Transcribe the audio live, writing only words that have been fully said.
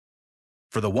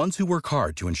For the ones who work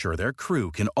hard to ensure their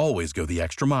crew can always go the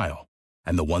extra mile,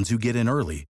 and the ones who get in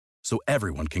early so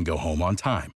everyone can go home on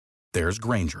time, there's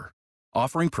Grainger,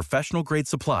 offering professional-grade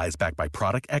supplies backed by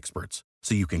product experts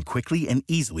so you can quickly and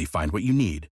easily find what you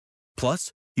need.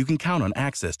 Plus, you can count on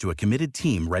access to a committed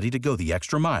team ready to go the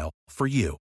extra mile for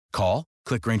you. Call,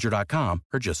 click Grainger.com,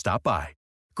 or just stop by.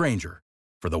 Grainger,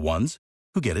 for the ones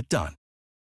who get it done.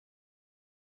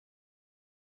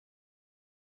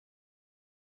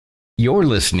 You're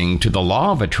listening to the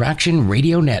Law of Attraction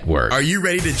Radio Network. Are you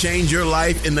ready to change your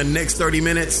life in the next 30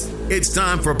 minutes? It's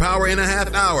time for Power in a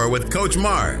Half Hour with Coach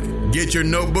Mark. Get your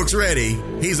notebooks ready.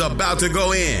 He's about to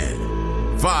go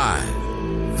in.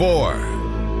 5,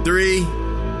 4, 3,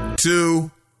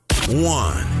 2,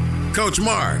 1. Coach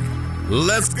Mark,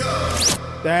 let's go.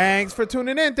 Thanks for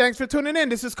tuning in.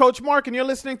 This is Coach Mark, and you're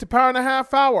listening to Power in a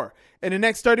Half Hour. In the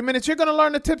next 30 minutes, you're going to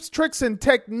learn the tips, tricks, and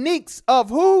techniques of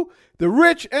who? The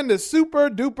rich and the super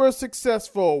duper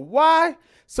successful. Why?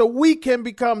 So we can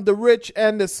become the rich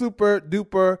and the super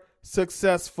duper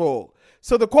successful.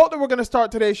 So the quote that we're going to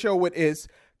start today's show with is,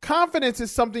 confidence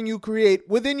is something you create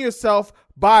within yourself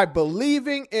by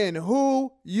believing in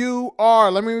who you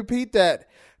are. Let me repeat that.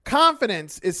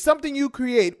 Confidence is something you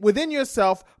create within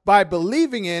yourself by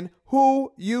believing in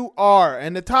who you are.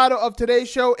 And the title of today's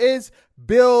show is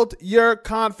Build Your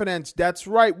Confidence. That's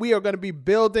right. We are going to be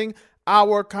building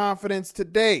our confidence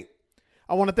today.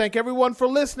 I want to thank everyone for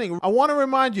listening. I want to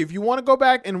remind you, if you want to go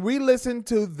back and re-listen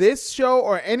to this show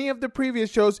or any of the previous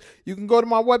shows, you can go to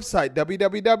my website,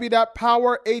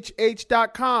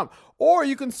 www.powerhh.com, or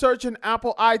you can search in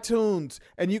Apple iTunes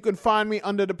and you can find me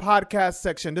under the podcast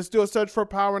section. Just do a search for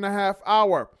Power in a Half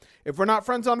Hour. If we're not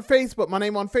friends on Facebook, my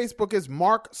name on Facebook is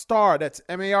Mark Starr. That's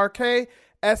MarkStarr.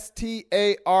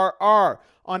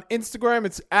 On Instagram,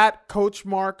 it's at Coach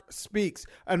Mark Speaks.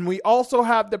 And we also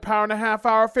have the Power in a Half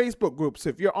Hour Facebook group. So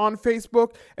if you're on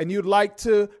Facebook and you'd like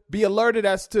to be alerted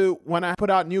as to when I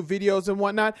put out new videos and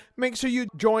whatnot, make sure you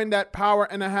join that Power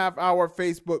in a Half Hour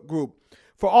Facebook group.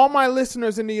 For all my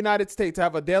listeners in the United States, I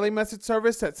have a daily message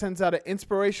service that sends out an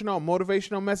inspirational,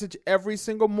 motivational message every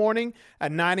single morning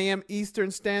at 9 a.m.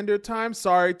 Eastern Standard Time.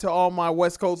 Sorry to all my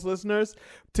West Coast listeners.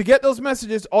 To get those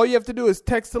messages, all you have to do is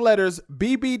text the letters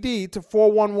BBD to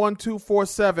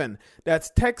 411247. That's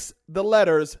text the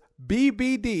letters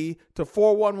BBD to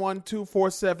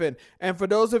 411247. And for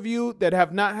those of you that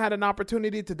have not had an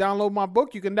opportunity to download my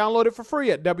book, you can download it for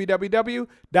free at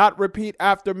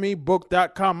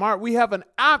www.repeataftermebook.com. All right, we have an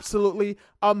absolutely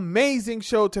amazing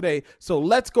show today, so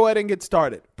let's go ahead and get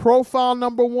started. Profile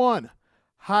number 1,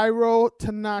 Hiro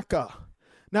Tanaka.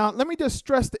 Now, let me just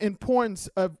stress the importance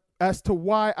of as to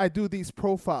why I do these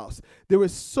profiles. There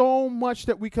is so much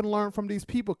that we can learn from these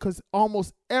people because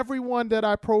almost everyone that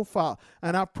I profile,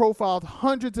 and I've profiled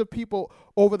hundreds of people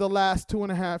over the last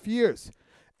 2.5 years,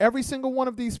 every single one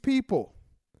of these people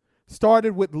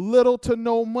started with little to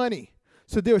no money.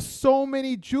 So there's so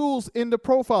many jewels in the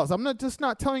profiles. I'm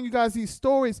not telling you guys these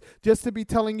stories just to be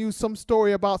telling you some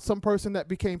story about some person that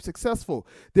became successful.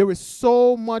 There is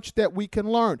so much that we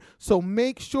can learn. So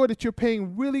make sure that you're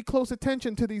paying really close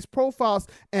attention to these profiles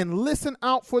and listen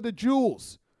out for the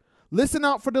jewels. Listen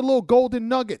out for the little golden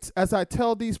nuggets as I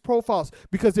tell these profiles,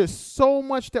 because there's so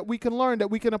much that we can learn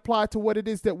that we can apply to what it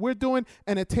is that we're doing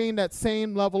and attain that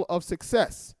same level of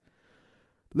success.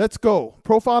 Let's go.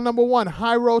 Profile number 1,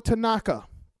 Hiro Tanaka.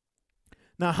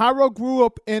 Now, Hiro grew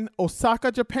up in Osaka,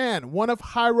 Japan. One of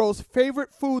Hiro's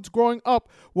favorite foods growing up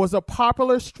was a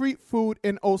popular street food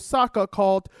in Osaka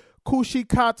called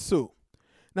kushikatsu.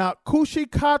 Now,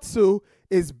 kushikatsu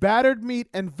is battered meat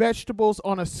and vegetables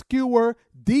on a skewer,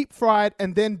 deep fried,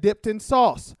 and then dipped in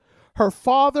sauce. Her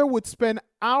father would spend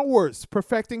hours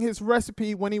perfecting his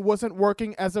recipe when he wasn't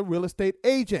working as a real estate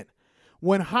agent.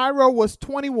 When Hiro was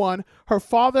 21, her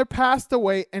father passed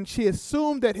away and she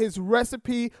assumed that his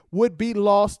recipe would be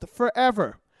lost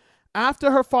forever. After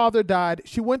her father died,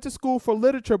 she went to school for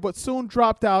literature but soon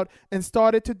dropped out and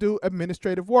started to do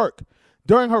administrative work.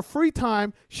 During her free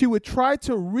time, she would try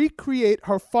to recreate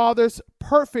her father's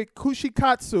perfect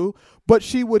kushikatsu, but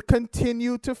she would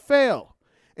continue to fail.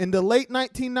 In the late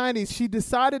 1990s, she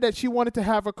decided that she wanted to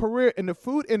have a career in the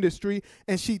food industry,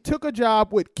 and she took a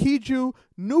job with Kiju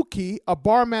Nuki, a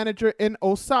bar manager in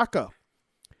Osaka.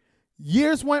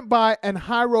 Years went by, and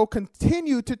Hiro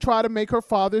continued to try to make her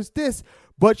father's dish,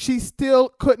 but she still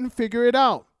couldn't figure it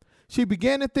out. She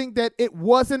began to think that it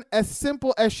wasn't as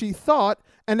simple as she thought,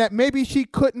 and that maybe she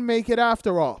couldn't make it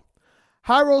after all.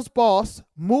 Hiro's boss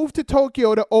moved to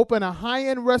Tokyo to open a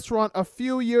high-end restaurant a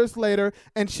few years later,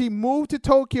 and she moved to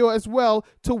Tokyo as well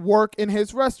to work in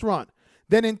his restaurant.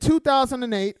 Then in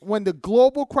 2008, when the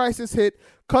global crisis hit,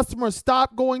 customers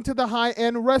stopped going to the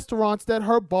high-end restaurants that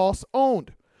her boss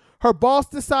owned. Her boss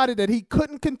decided that he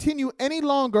couldn't continue any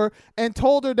longer and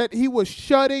told her that he was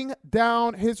shutting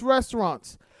down his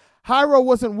restaurants. Jairo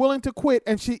wasn't willing to quit,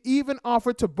 and she even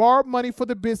offered to borrow money for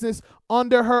the business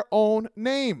under her own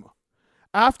name.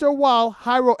 After a while,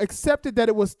 Jairo accepted that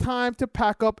it was time to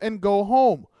pack up and go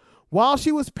home. While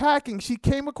she was packing, she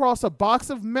came across a box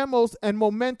of memos and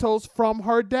mementos from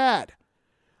her dad.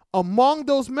 Among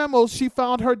those memos, she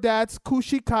found her dad's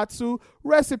kushikatsu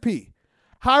recipe.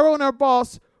 Jairo and her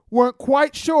boss weren't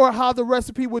quite sure how the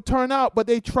recipe would turn out, but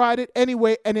they tried it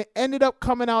anyway, and it ended up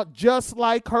coming out just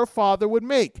like her father would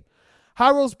make.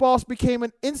 Jairo's boss became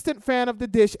an instant fan of the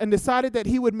dish and decided that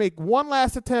he would make one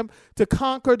last attempt to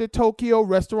conquer the Tokyo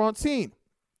restaurant scene.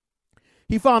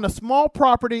 He found a small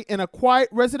property in a quiet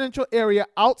residential area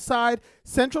outside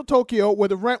central Tokyo where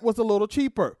the rent was a little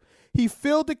cheaper. He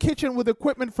filled the kitchen with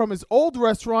equipment from his old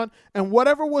restaurant, and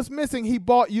whatever was missing he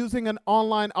bought using an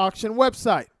online auction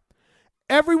website.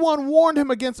 Everyone warned him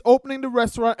against opening the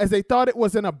restaurant as they thought it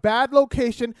was in a bad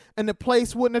location and the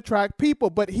place wouldn't attract people,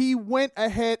 but he went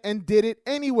ahead and did it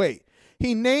anyway.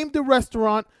 He named the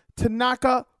restaurant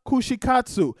Tanaka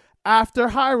Kushikatsu after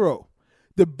Jairo.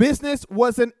 The business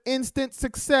was an instant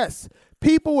success.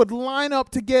 People would line up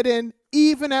to get in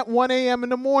even at 1 a.m. in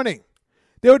the morning.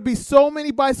 There would be so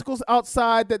many bicycles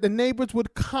outside that the neighbors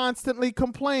would constantly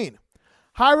complain.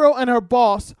 Jairo and her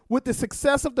boss, with the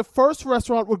success of the first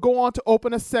restaurant, would go on to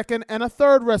open a second and a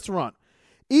third restaurant.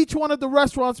 Each one of the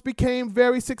restaurants became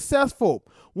very successful.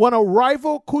 When a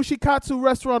rival kushikatsu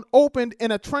restaurant opened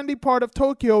in a trendy part of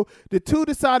Tokyo, the two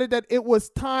decided that it was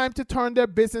time to turn their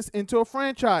business into a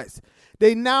franchise.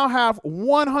 They now have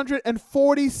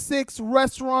 146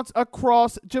 restaurants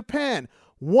across Japan,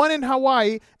 one in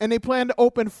Hawaii, and they plan to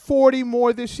open 40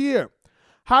 more this year.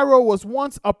 Jairo was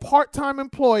once a part-time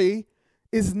employee,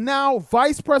 is now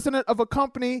vice president of a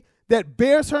company that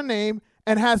bears her name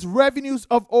and has revenues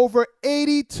of over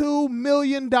 $82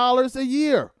 million a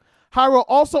year. Jairo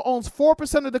also owns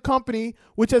 4% of the company,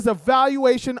 which has a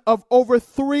valuation of over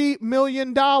 $3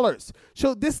 million.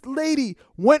 So this lady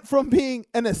went from being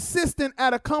an assistant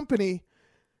at a company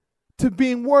to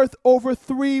being worth over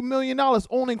 $3 million,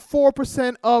 owning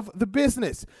 4% of the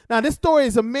business. Now, this story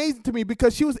is amazing to me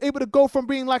because she was able to go from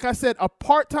being, like I said, a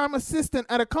part-time assistant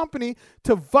at a company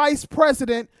to vice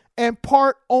president and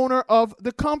part owner of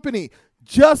the company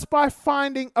just by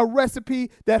finding a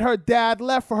recipe that her dad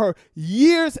left for her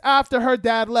years after her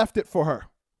dad left it for her.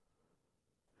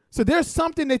 So there's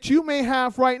something that you may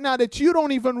have right now that you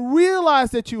don't even realize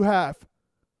that you have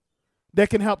that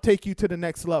can help take you to the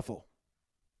next level.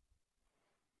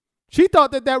 She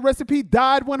thought that that recipe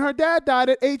died when her dad died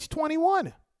at age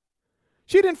 21.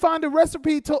 She didn't find the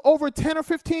recipe till over 10 or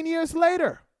 15 years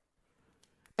later.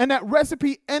 And that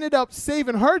recipe ended up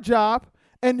saving her job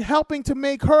and helping to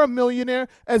make her a millionaire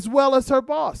as well as her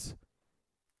boss.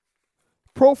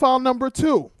 Profile number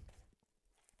 2,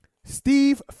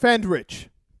 Steve Fendrich.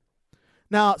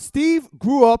 Now, Steve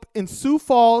grew up in Sioux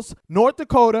Falls, North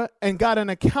Dakota, and got an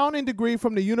accounting degree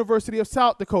from the University of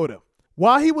South Dakota.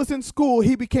 While he was in school,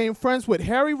 he became friends with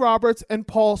Harry Roberts and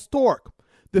Paul Stork.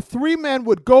 The three men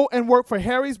would go and work for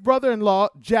Harry's brother-in-law,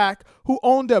 Jack, who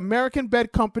owned the American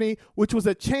Bed Company, which was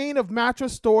a chain of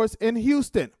mattress stores in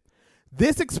Houston.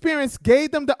 This experience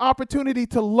gave them the opportunity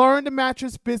to learn the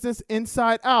mattress business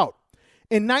inside out.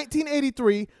 In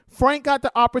 1983, Frank got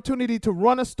the opportunity to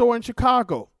run a store in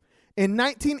Chicago. In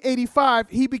 1985,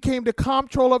 he became the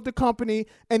comptroller of the company,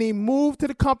 and he moved to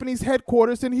the company's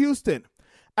headquarters in Houston.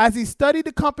 As he studied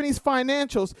the company's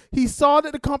financials, he saw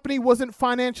that the company wasn't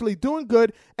financially doing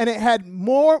good and it had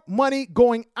more money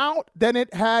going out than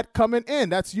it had coming in.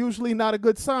 That's usually not a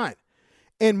good sign.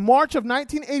 In March of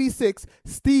 1986,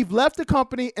 Steve left the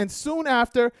company, and soon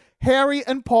after, Harry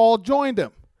and Paul joined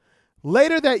him.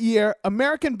 Later that year,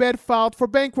 American Bed filed for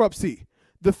bankruptcy.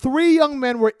 The three young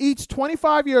men were each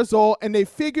 25 years old, and they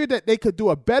figured that they could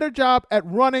do a better job at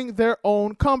running their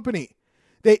own company.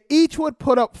 They each would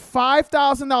put up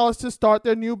 $5,000 to start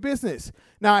their new business.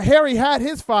 Now, Harry had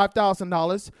his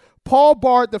 $5,000. Paul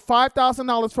borrowed the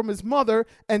 $5,000 from his mother,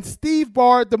 and Steve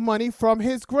borrowed the money from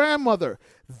his grandmother.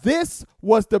 This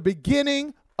was the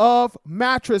beginning of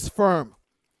Mattress Firm.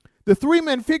 The three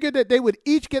men figured that they would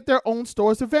each get their own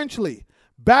stores eventually.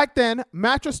 Back then,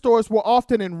 mattress stores were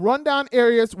often in rundown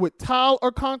areas with tile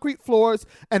or concrete floors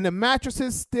and the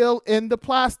mattresses still in the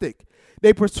plastic.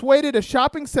 They persuaded a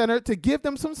shopping center to give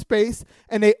them some space,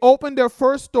 and they opened their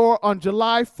first store on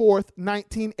July 4th,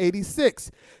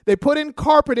 1986. They put in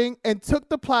carpeting and took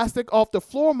the plastic off the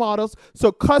floor models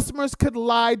so customers could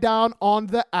lie down on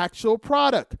the actual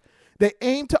product. they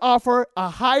aim to offer a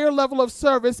higher level of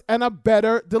service and a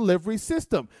better delivery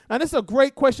system. Now, this is a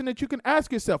great question that you can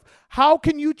ask yourself. How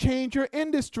can you change your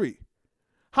industry?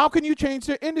 How can you change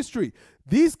their industry?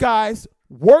 These guys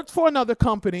worked for another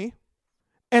company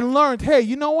and learned, hey,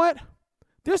 you know what?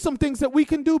 There's some things that we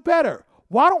can do better.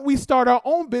 Why don't we start our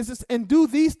own business and do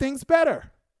these things better?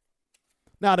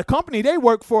 Now, the company they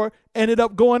worked for ended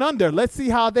up going under. Let's see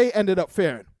how they ended up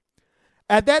faring.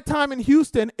 At that time in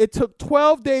Houston, it took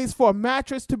 12 days for a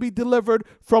mattress to be delivered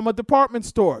from a department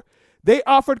store. They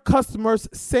offered customers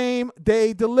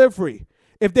same-day delivery.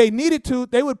 If they needed to,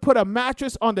 they would put a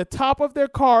mattress on the top of their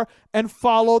car and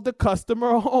follow the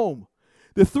customer home.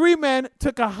 The three men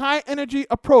took a high-energy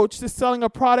approach to selling a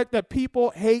product that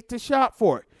people hate to shop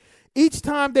for. Each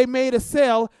time they made a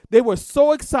sale, they were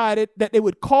so excited that they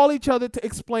would call each other to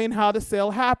explain how the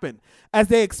sale happened. As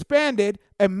they expanded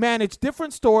and managed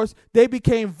different stores, they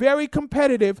became very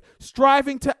competitive,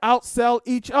 striving to outsell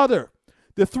each other.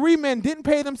 The three men didn't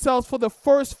pay themselves for the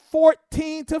first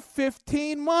 14 to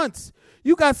 15 months.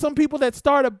 You got some people that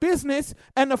start a business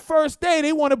and the first day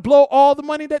they want to blow all the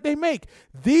money that they make.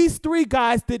 These three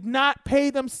guys did not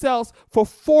pay themselves for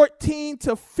 14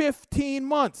 to 15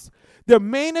 months. Their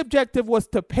main objective was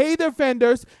to pay their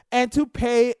vendors and to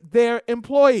pay their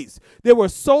employees. They were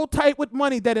so tight with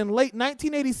money that in late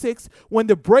 1986, when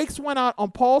the brakes went out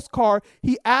on Paul's car,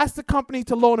 he asked the company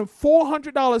to loan him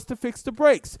 $400 to fix the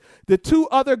brakes. The two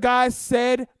other guys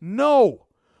said no.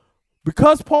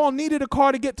 Because Paul needed a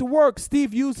car to get to work,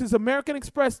 Steve used his American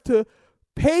Express to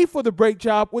pay for the brake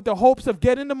job with the hopes of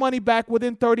getting the money back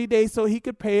within 30 days so he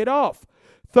could pay it off.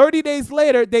 30 days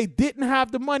later, they didn't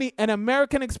have the money, and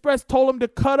American Express told him to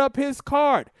cut up his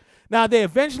card. Now, they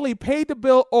eventually paid the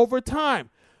bill over time.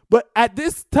 But at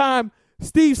this time,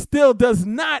 Steve still does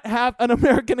not have an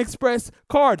American Express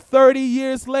card 30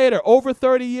 years later, over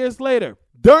 30 years later.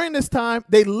 During this time,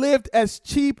 they lived as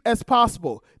cheap as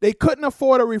possible. They couldn't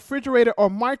afford a refrigerator or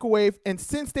microwave, and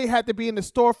since they had to be in the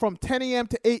store from 10 a.m.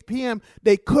 to 8 p.m.,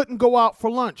 they couldn't go out for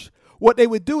lunch. What they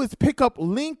would do is pick up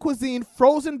Lean Cuisine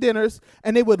frozen dinners,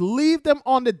 and they would leave them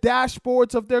on the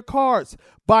dashboards of their cars.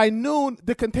 By noon,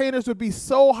 the containers would be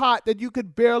so hot that you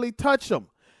could barely touch them.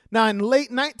 Now, in late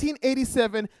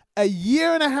 1987, a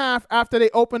year and a half after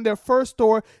they opened their first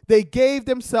store, they gave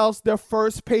themselves their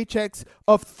first paychecks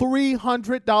of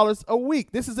 $300 a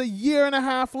week. This is a year and a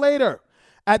half later.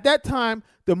 At that time,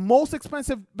 the most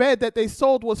expensive bed that they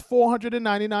sold was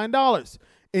 $499.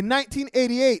 In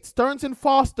 1988, Stearns &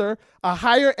 Foster, a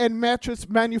higher-end mattress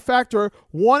manufacturer,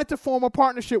 wanted to form a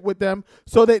partnership with them,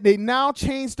 so that they now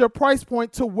changed their price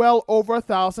point to well over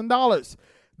 $1,000.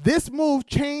 This move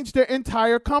changed their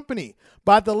entire company.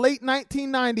 By the late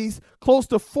 1990s, close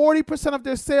to 40% of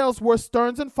their sales were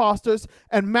Stearns & Foster's,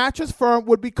 and Mattress Firm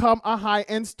would become a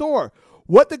high-end store.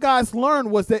 What the guys learned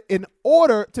was that in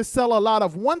order to sell a lot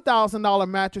of $1,000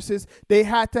 mattresses, they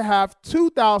had to have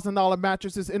 $2,000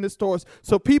 mattresses in the stores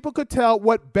so people could tell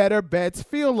what better beds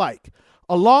feel like.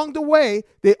 Along the way,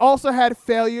 they also had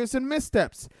failures and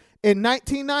missteps. In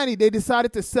 1990, they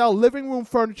decided to sell living room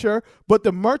furniture, but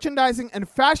the merchandising and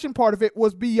fashion part of it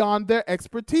was beyond their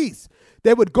expertise.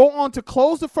 They would go on to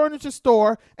close the furniture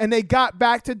store, and they got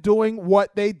back to doing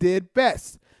what they did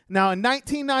best. Now, in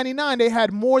 1999, they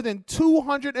had more than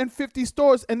 250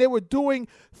 stores, and they were doing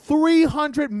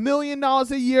 $300 million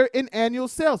a year in annual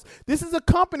sales. This is a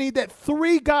company that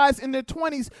three guys in their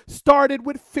 20s started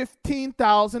with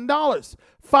 $15,000,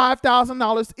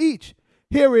 $5,000 each.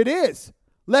 Here it is.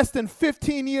 Less than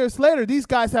 15 years later, these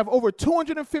guys have over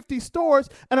 250 stores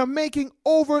and are making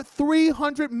over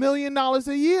 $300 million a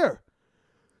year.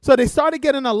 So they started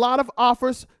getting a lot of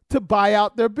offers to buy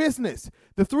out their business.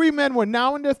 The three men were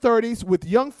now in their 30s with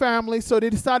young families, so they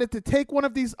decided to take one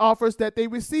of these offers that they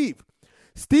received.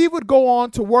 Steve would go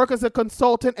on to work as a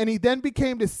consultant, and he then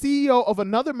became the CEO of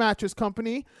another mattress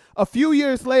company. A few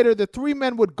years later, the three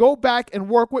men would go back and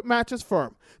work with Mattress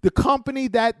Firm, the company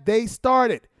that they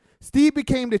started. Steve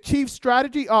became the chief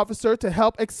strategy officer to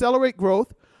help accelerate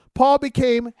growth. Paul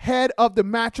became head of the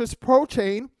Mattress Pro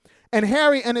chain, and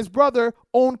Harry and his brother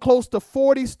owned close to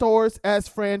 40 stores as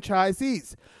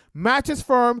franchisees. Mattress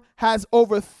Firm has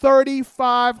over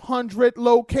 3,500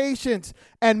 locations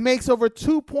and makes over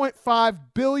 $2.5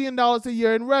 billion a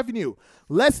year in revenue.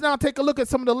 Let's now take a look at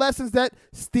some of the lessons that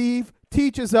Steve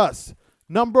teaches us.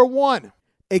 Number one,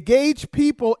 engage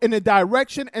people in the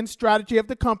direction and strategy of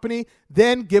the company,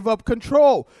 then give up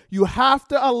control. You have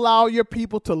to allow your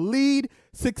people to lead,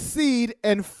 succeed,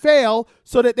 and fail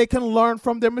so that they can learn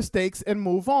from their mistakes and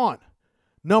move on.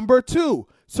 Number two,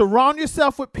 surround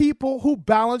yourself with people who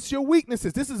balance your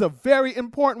weaknesses. This is a very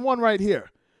important one right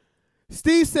here.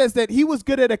 Steve says that he was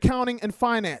good at accounting and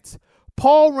finance.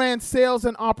 Paul ran sales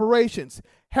and operations.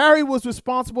 Harry was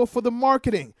responsible for the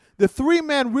marketing. The three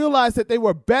men realized that they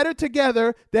were better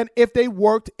together than if they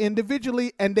worked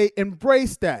individually, and they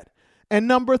embraced that. And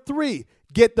number 3,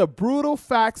 get the brutal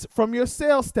facts from your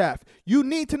sales staff. You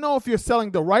need to know if you're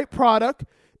selling the right product,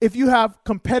 if you have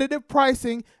competitive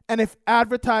pricing, and if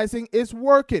advertising is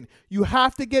working. You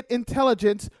have to get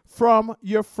intelligence from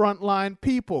your frontline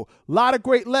people. A lot of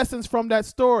great lessons from that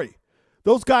story.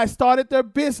 Those guys started their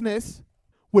business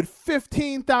with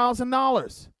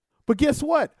 $15,000. But guess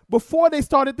what? Before they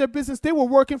started their business, they were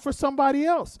working for somebody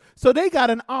else. So they got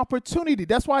an opportunity.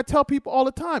 That's why I tell people all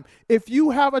the time, if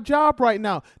you have a job right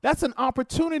now, that's an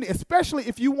opportunity, especially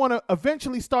if you want to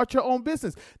eventually start your own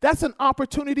business. That's an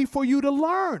opportunity for you to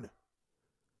learn.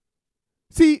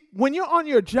 See, when you're on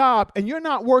your job and you're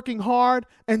not working hard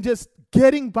and just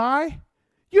getting by,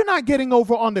 you're not getting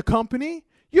over on the company.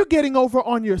 You're getting over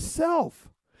on yourself.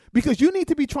 Because you need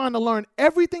to be trying to learn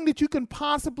everything that you can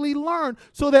possibly learn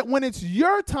so that when it's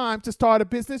your time to start a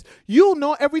business, you'll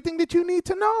know everything that you need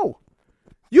to know.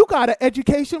 You got an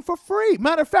education for free.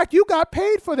 Matter of fact, you got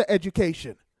paid for the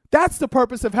education. That's the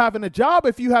purpose of having a job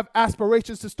if you have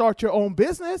aspirations to start your own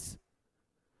business.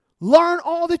 Learn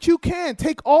all that you can.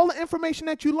 Take all the information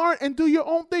that you learn and do your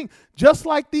own thing, just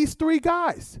like these 3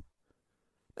 guys.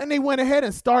 And they went ahead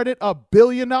and started a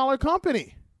billion-dollar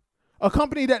company. A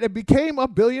company that became a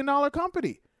billion-dollar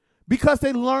company because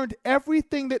they learned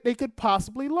everything that they could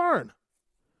possibly learn.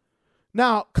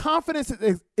 Now, confidence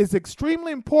is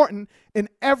extremely important in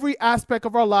every aspect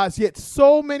of our lives, yet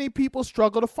so many people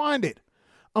struggle to find it.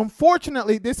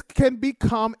 Unfortunately, this can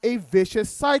become a vicious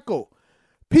cycle.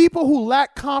 People who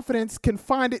lack confidence can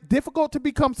find it difficult to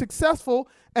become successful,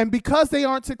 and because they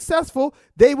aren't successful,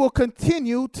 they will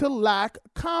continue to lack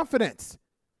confidence.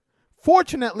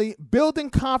 Fortunately, building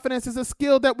confidence is a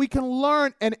skill that we can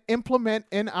learn and implement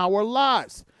in our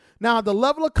lives. Now, the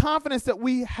level of confidence that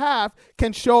we have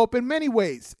can show up in many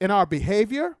ways: in our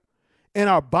behavior, in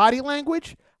our body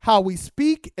language, how we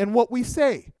speak, and what we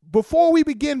say. Before we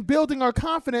begin building our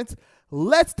confidence,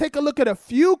 let's take a look at a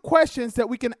few questions that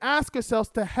we can ask ourselves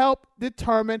to help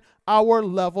determine our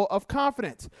level of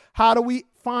confidence. How do we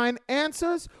find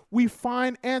answers? We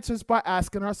find answers by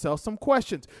asking ourselves some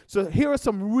questions. So here are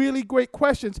some really great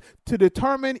questions to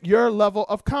determine your level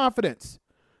of confidence.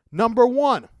 Number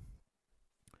 1,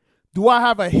 do I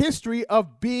have a history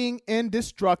of being in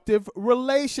destructive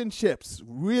relationships?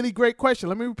 Really great question.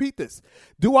 Let me repeat this.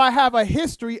 Do I have a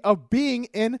history of being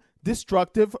in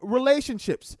destructive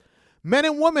relationships? Men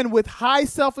and women with high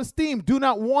self-esteem do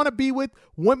not want to be with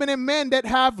women and men that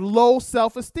have low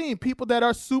self-esteem, people that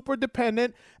are super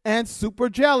dependent and super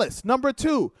jealous. Number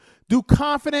 2, do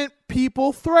confident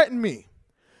people threaten me?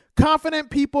 Confident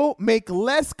people make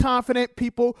less confident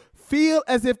people feel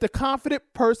as if the confident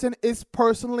person is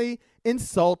personally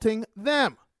insulting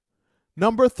them.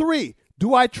 Number 3,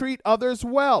 do I treat others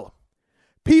well?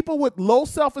 People with low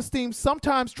self-esteem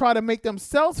sometimes try to make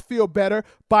themselves feel better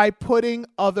by putting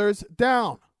others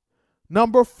down.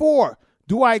 Number 4,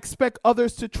 do I expect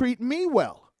others to treat me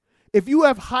well? If you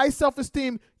have high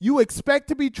self-esteem, you expect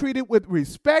to be treated with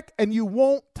respect and you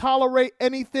won't tolerate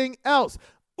anything else.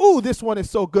 Ooh, this one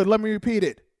is so good. Let me repeat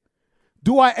it.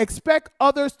 Do I expect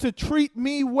others to treat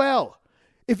me well?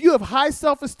 If you have high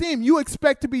self-esteem, you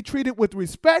expect to be treated with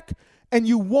respect and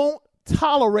you won't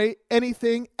tolerate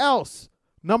anything else.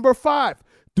 Number 5,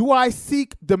 do I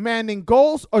seek demanding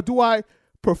goals or do I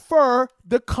prefer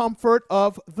the comfort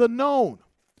of the known?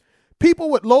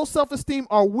 People with low self-esteem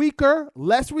are weaker,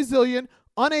 less resilient,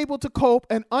 unable to cope,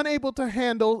 and unable to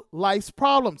handle life's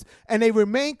problems. And they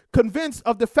remain convinced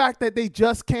of the fact that they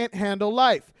just can't handle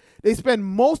life. They spend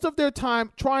most of their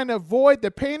time trying to avoid the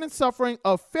pain and suffering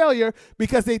of failure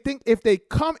because they think if they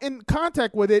come in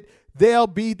contact with it, they'll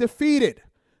be defeated.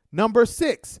 Number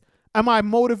 6, am I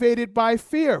motivated by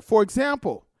fear? For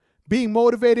example, being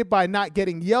motivated by not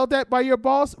getting yelled at by your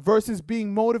boss versus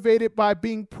being motivated by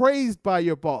being praised by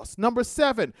your boss. Number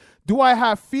 7, do I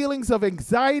have feelings of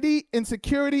anxiety,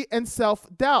 insecurity, and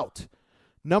self-doubt?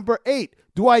 Number 8,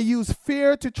 do I use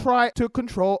fear to try to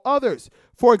control others?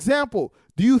 For example,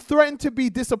 do you threaten to be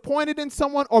disappointed in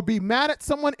someone or be mad at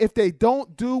someone if they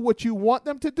don't do what you want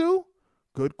them to do?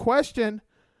 Good question.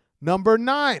 Number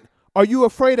 9, are you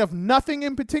afraid of nothing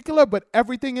in particular but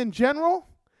everything in general?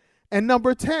 And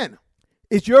number 10,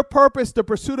 is your purpose the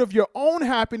pursuit of your own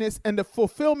happiness and the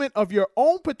fulfillment of your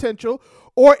own potential,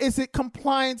 or is it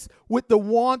compliance with the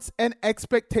wants and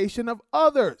expectation of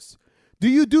others? Do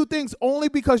you do things only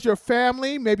because your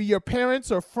family, maybe your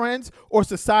parents or friends or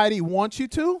society wants you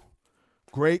to?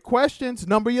 Great questions.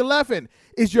 Number 11,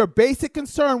 is your basic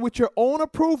concern with your own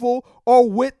approval or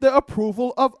with the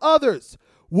approval of others?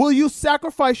 Will you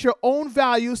sacrifice your own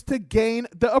values to gain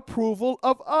the approval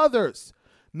of others?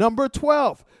 Number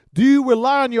 12, do you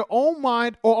rely on your own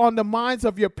mind or on the minds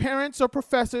of your parents or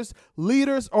professors,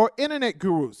 leaders, or internet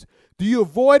gurus? Do you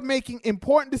avoid making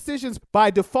important decisions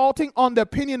by defaulting on the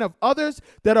opinion of others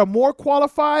that are more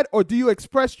qualified, or do you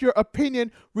express your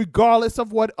opinion regardless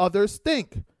of what others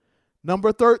think?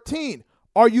 Number 13,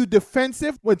 are you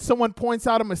defensive when someone points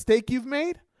out a mistake you've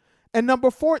made? And number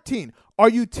 14, are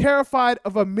you terrified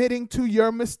of admitting to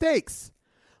your mistakes?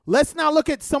 Let's now look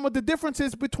at some of the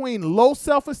differences between low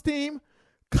self-esteem,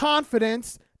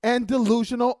 confidence, and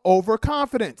delusional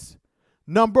overconfidence.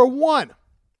 Number 1,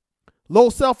 low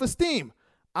self-esteem.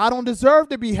 I don't deserve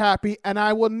to be happy and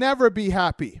I will never be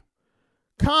happy.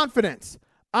 Confidence.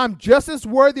 I'm just as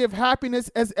worthy of happiness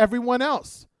as everyone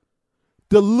else.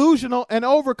 Delusional and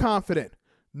overconfident.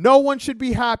 No one should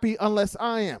be happy unless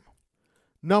I am.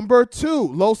 Number 2,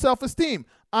 low self-esteem.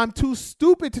 I'm too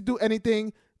stupid to do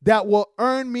anything that will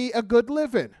earn me a good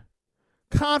living.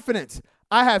 Confidence.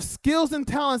 I have skills and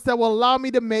talents that will allow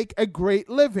me to make a great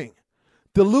living.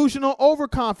 Delusional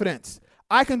overconfidence.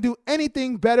 I can do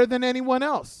anything better than anyone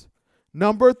else.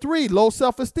 Number 3, low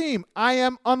self-esteem. I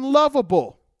am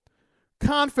unlovable.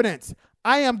 Confidence.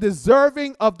 I am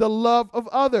deserving of the love of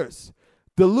others.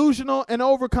 Delusional and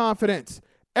overconfidence.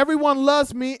 Everyone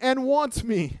loves me and wants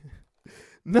me.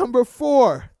 Number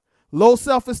 4, low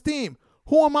self-esteem.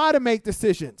 Who am I to make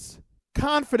decisions?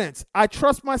 Confidence. I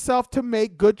trust myself to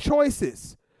make good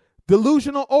choices.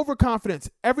 Delusional overconfidence.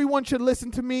 Everyone should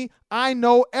listen to me. I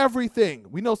know everything.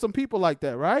 We know some people like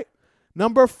that, right?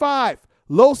 Number 5,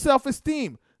 low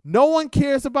self-esteem. No one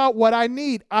cares about what I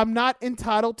need. I'm not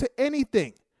entitled to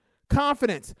anything.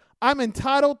 Confidence. I'm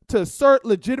entitled to assert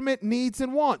legitimate needs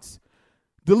and wants.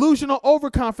 Delusional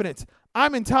overconfidence.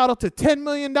 I'm entitled to $10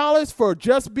 million for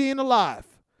just being alive.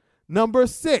 Number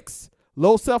 6,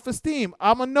 low self-esteem.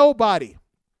 I'm a nobody.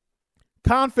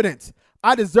 Confidence.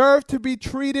 I deserve to be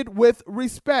treated with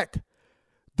respect.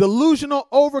 Delusional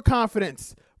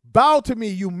overconfidence. Bow to me,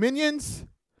 you minions.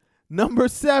 Number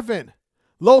 7,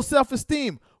 low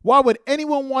self-esteem. Why would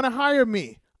anyone want to hire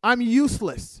me? I'm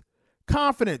useless.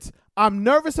 Confidence. I'm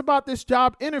nervous about this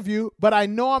job interview, but I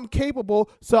know I'm capable,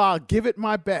 so I'll give it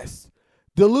my best.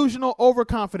 Delusional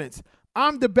overconfidence.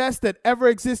 I'm the best that ever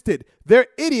existed. They're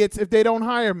idiots if they don't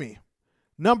hire me.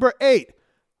 Number 8,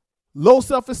 low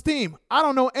self-esteem. I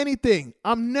don't know anything.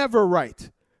 I'm never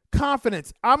right.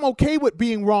 Confidence. I'm okay with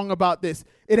being wrong about this.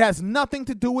 It has nothing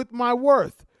to do with my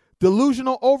worth.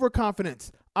 Delusional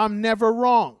overconfidence. I'm never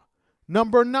wrong.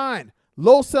 Number 9,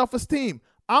 low self-esteem.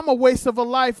 I'm a waste of a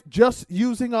life just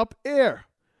using up air.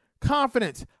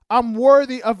 Confidence. I'm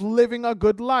worthy of living a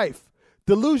good life.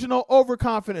 Delusional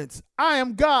overconfidence. I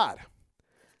am God.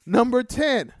 Number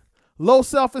 10, low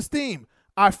self-esteem.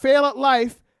 I fail at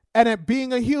life, and at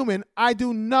being a human, I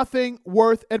do nothing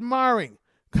worth admiring.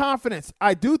 Confidence.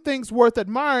 I do things worth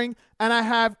admiring, and I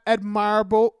have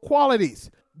admirable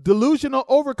qualities. Delusional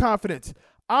overconfidence.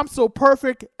 I'm so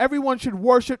perfect, everyone should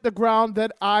worship the ground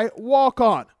that I walk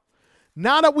on.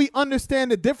 Now that we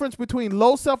understand the difference between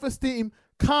low self-esteem,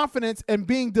 confidence, and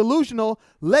being delusional,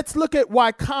 let's look at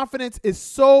why confidence is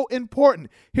so important.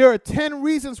 Here are 10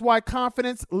 reasons why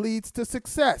confidence leads to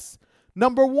success.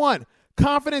 Number 1,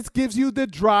 confidence gives you the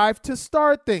drive to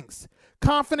start things.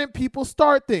 Confident people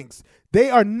start things. They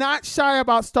are not shy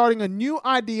about starting a new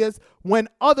ideas when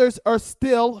others are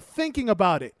still thinking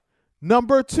about it.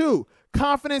 Number 2,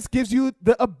 confidence gives you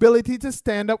the ability to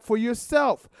stand up for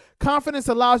yourself. Confidence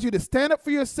allows you to stand up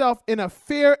for yourself in a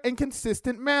fair and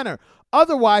consistent manner.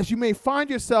 Otherwise, you may find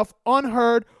yourself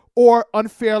unheard or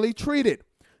unfairly treated.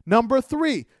 Number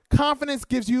 3, confidence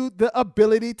gives you the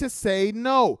ability to say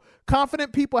no.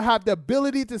 Confident people have the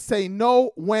ability to say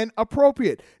no when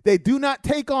appropriate. They do not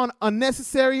take on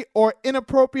unnecessary or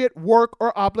inappropriate work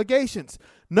or obligations.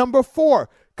 Number 4,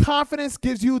 confidence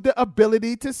gives you the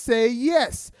ability to say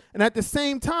yes. And at the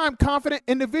same time, confident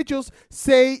individuals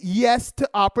say yes to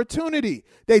opportunity.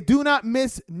 They do not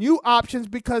miss new options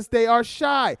because they are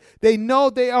shy. They know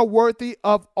they are worthy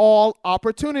of all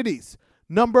opportunities.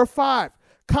 Number 5,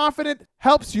 confidence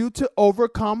helps you to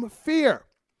overcome fear.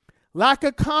 Lack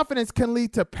of confidence can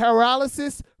lead to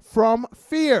paralysis from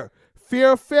fear.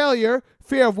 Fear of failure,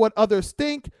 fear of what others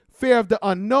think, fear of the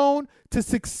unknown. To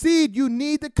succeed, you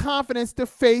need the confidence to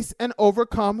face and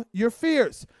overcome your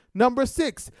fears. Number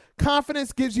 6,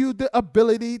 confidence gives you the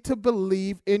ability to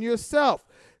believe in yourself.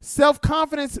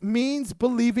 Self-confidence means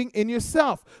believing in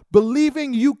yourself,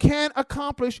 believing you can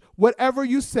accomplish whatever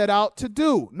you set out to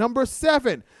do. Number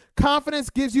 7, Confidence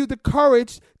gives you the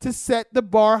courage to set the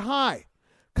bar high.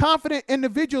 Confident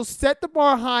individuals set the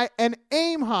bar high and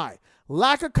aim high.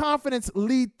 Lack of confidence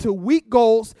leads to weak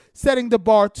goals, setting the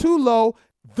bar too low,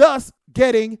 thus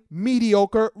getting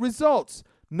mediocre results.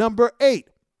 Number 8,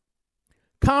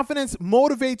 confidence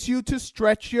motivates you to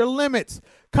stretch your limits.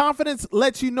 Confidence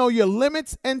lets you know your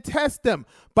limits and test them.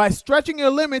 By stretching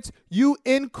your limits, you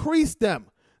increase them.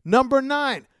 Number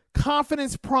 9,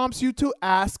 confidence prompts you to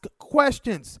ask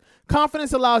questions.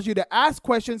 Confidence allows you to ask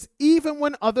questions even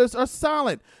when others are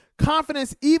silent.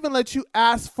 Confidence even lets you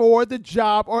ask for the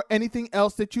job or anything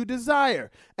else that you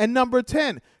desire. And number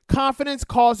 10, confidence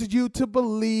causes you to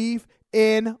believe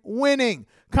in winning.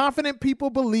 Confident people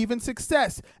believe in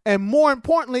success, and more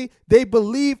importantly, they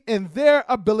believe in their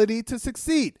ability to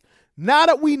succeed. Now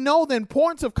that we know the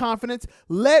importance of confidence,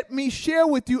 let me share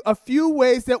with you a few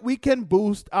ways that we can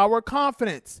boost our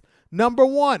confidence. Number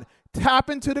 1, tap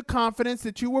into the confidence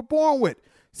that you were born with.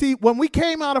 See, when we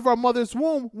came out of our mother's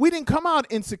womb, we didn't come out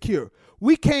insecure.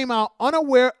 We came out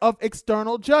unaware of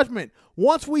external judgment.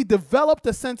 Once we developed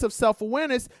a sense of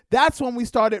self-awareness, that's when we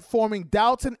started forming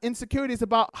doubts and insecurities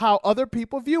about how other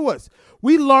people view us.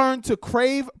 We learned to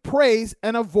crave praise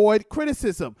and avoid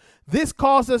criticism. This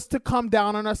caused us to come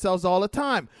down on ourselves all the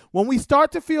time. When we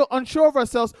start to feel unsure of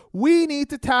ourselves, we need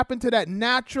to tap into that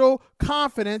natural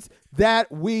confidence that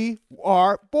we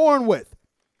are born with.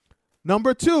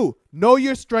 Number 2, know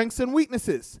your strengths and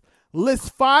weaknesses.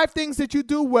 List 5 things that you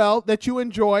do well, that you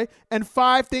enjoy, and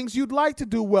 5 things you'd like to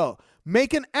do well.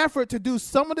 Make an effort to do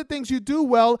some of the things you do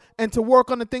well and to work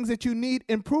on the things that you need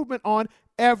improvement on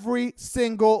every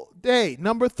single day.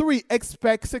 Number 3,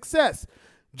 expect success.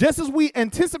 Just as we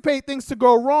anticipate things to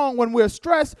go wrong when we're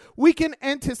stressed, we can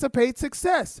anticipate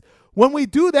success. When we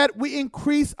do that, we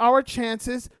increase our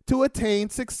chances to attain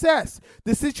success.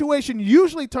 The situation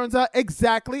usually turns out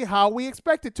exactly how we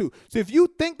expect it to. So if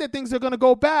you think that things are going to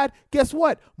go bad, guess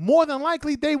what? More than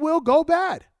likely, they will go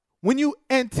bad. When you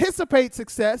anticipate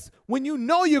success, when you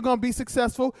know you're going to be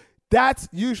successful, that's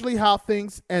usually how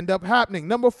things end up happening.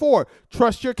 Number 4,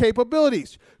 trust your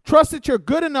capabilities. Trust that you're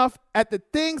good enough at the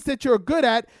things that you're good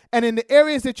at, and in the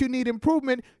areas that you need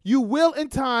improvement, you will in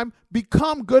time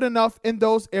become good enough in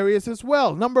those areas as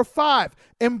well. Number 5,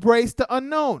 embrace the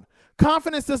unknown.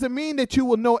 Confidence doesn't mean that you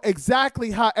will know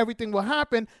exactly how everything will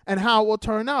happen and how it will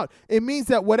turn out. It means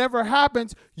that whatever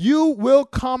happens, you will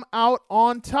come out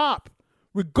on top.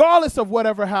 Regardless of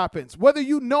whatever happens, whether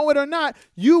you know it or not,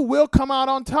 you will come out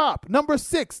on top. Number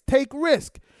 6, take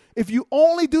risk. If you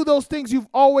only do those things you've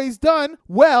always done,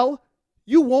 well,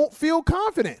 you won't feel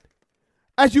confident.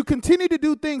 As you continue to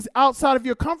do things outside of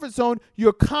your comfort zone,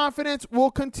 your confidence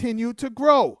will continue to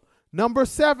grow. Number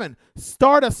 7,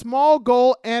 start a small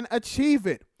goal and achieve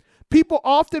it. People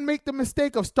often make the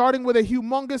mistake of starting with a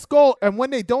humongous goal, and when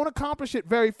they don't accomplish it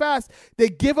very fast, they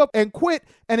give up and quit,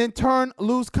 and in turn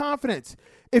lose confidence.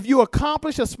 If you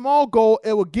accomplish a small goal,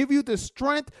 it will give you the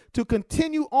strength to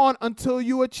continue on until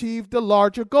you achieve the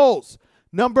larger goals.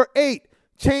 Number 8,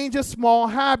 change a small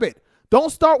habit. Don't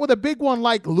start with a big one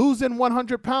like losing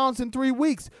 100 pounds in 3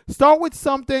 weeks. Start with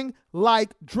something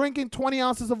like drinking 20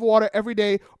 ounces of water every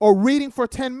day or reading for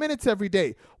 10 minutes every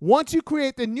day. Once you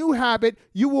create the new habit,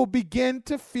 you will begin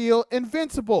to feel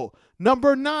invincible.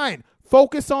 Number 9,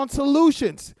 focus on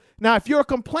solutions. Now, if you're a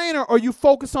complainer or you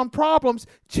focus on problems,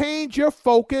 change your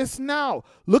focus now.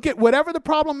 Look at whatever the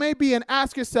problem may be and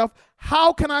ask yourself,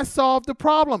 how can I solve the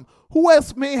problem? Who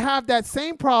else may have that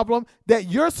same problem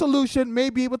that your solution may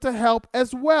be able to help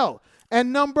as well?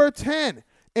 And number 10,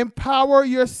 empower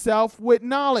yourself with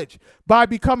knowledge. By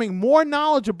becoming more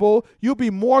knowledgeable, you'll be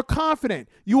more confident.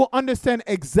 You will understand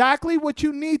exactly what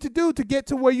you need to do to get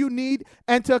to where you need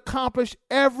and to accomplish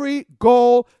every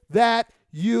goal that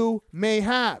you may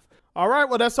have. All right,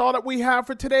 well, that's all that we have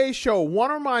for today's show. Want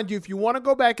to remind you, if you want to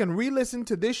go back and re-listen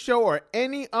to this show or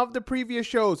any of the previous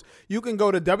shows, you can go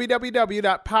to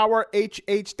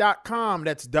www.powerhh.com.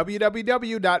 That's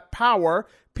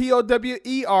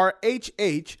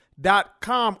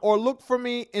www.powerhh.com, or look for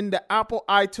me in the Apple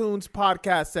iTunes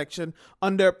podcast section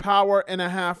under Power in a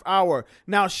Half Hour.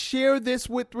 Now, share this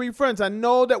with 3 friends. I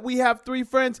know that we have 3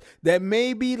 friends that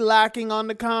may be lacking on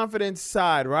the confidence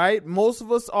side, right? Most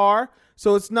of us are.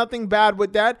 So it's nothing bad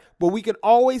with that, but we can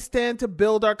always stand to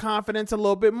build our confidence a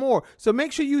little bit more. So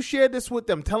make sure you share this with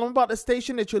them. Tell them about the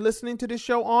station that you're listening to this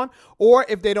show on, or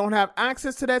if they don't have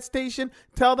access to that station,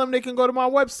 tell them they can go to my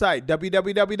website,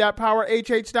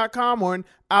 www.powerhh.com, or in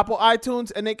Apple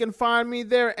iTunes, and they can find me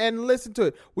there and listen to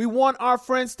it. We want our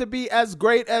friends to be as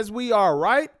great as we are,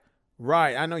 right?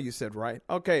 Right. I know you said right.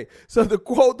 Okay. So the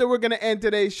quote that we're going to end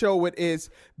today's show with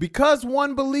is, because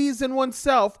one believes in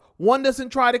oneself, one doesn't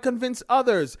try to convince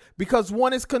others. Because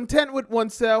one is content with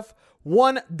oneself,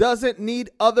 one doesn't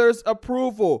need others'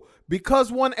 approval.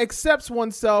 Because one accepts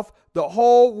oneself, the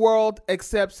whole world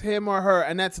accepts him or her.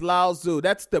 And that's Lao Tzu.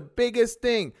 That's the biggest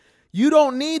thing. You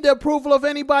don't need the approval of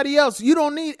anybody else. You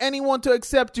don't need anyone to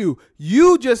accept you.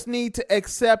 You just need to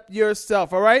accept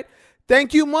yourself. All right?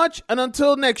 Thank you much, and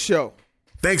until next show.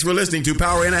 Thanks for listening to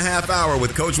Power in a Half Hour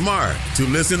with Coach Mark. To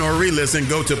listen or re-listen,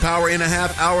 go to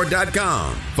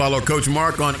powerinhalfhour.com. Follow Coach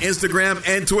Mark on Instagram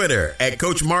and Twitter at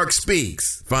Coach Mark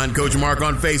Speaks. Find Coach Mark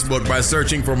on Facebook by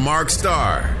searching for Mark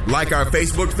Starr. Like our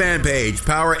Facebook fan page,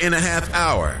 Power in a Half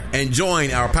Hour, and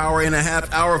join our Power in a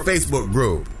Half Hour Facebook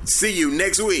group. See you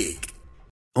next week.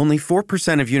 Only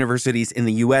 4% of universities in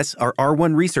the U.S. are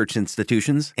R1 research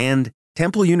institutions, and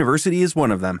Temple University is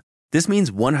one of them. This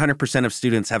means 100% of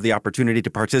students have the opportunity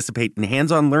to participate in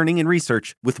hands-on learning and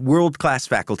research with world-class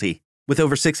faculty. With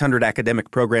over 600 academic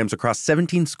programs across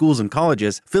 17 schools and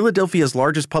colleges, Philadelphia's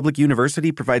largest public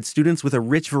university provides students with a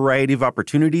rich variety of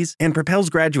opportunities and propels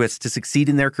graduates to succeed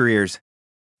in their careers.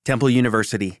 Temple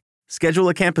University. Schedule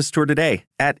a campus tour today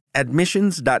at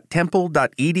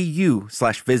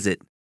admissions.temple.edu/visit.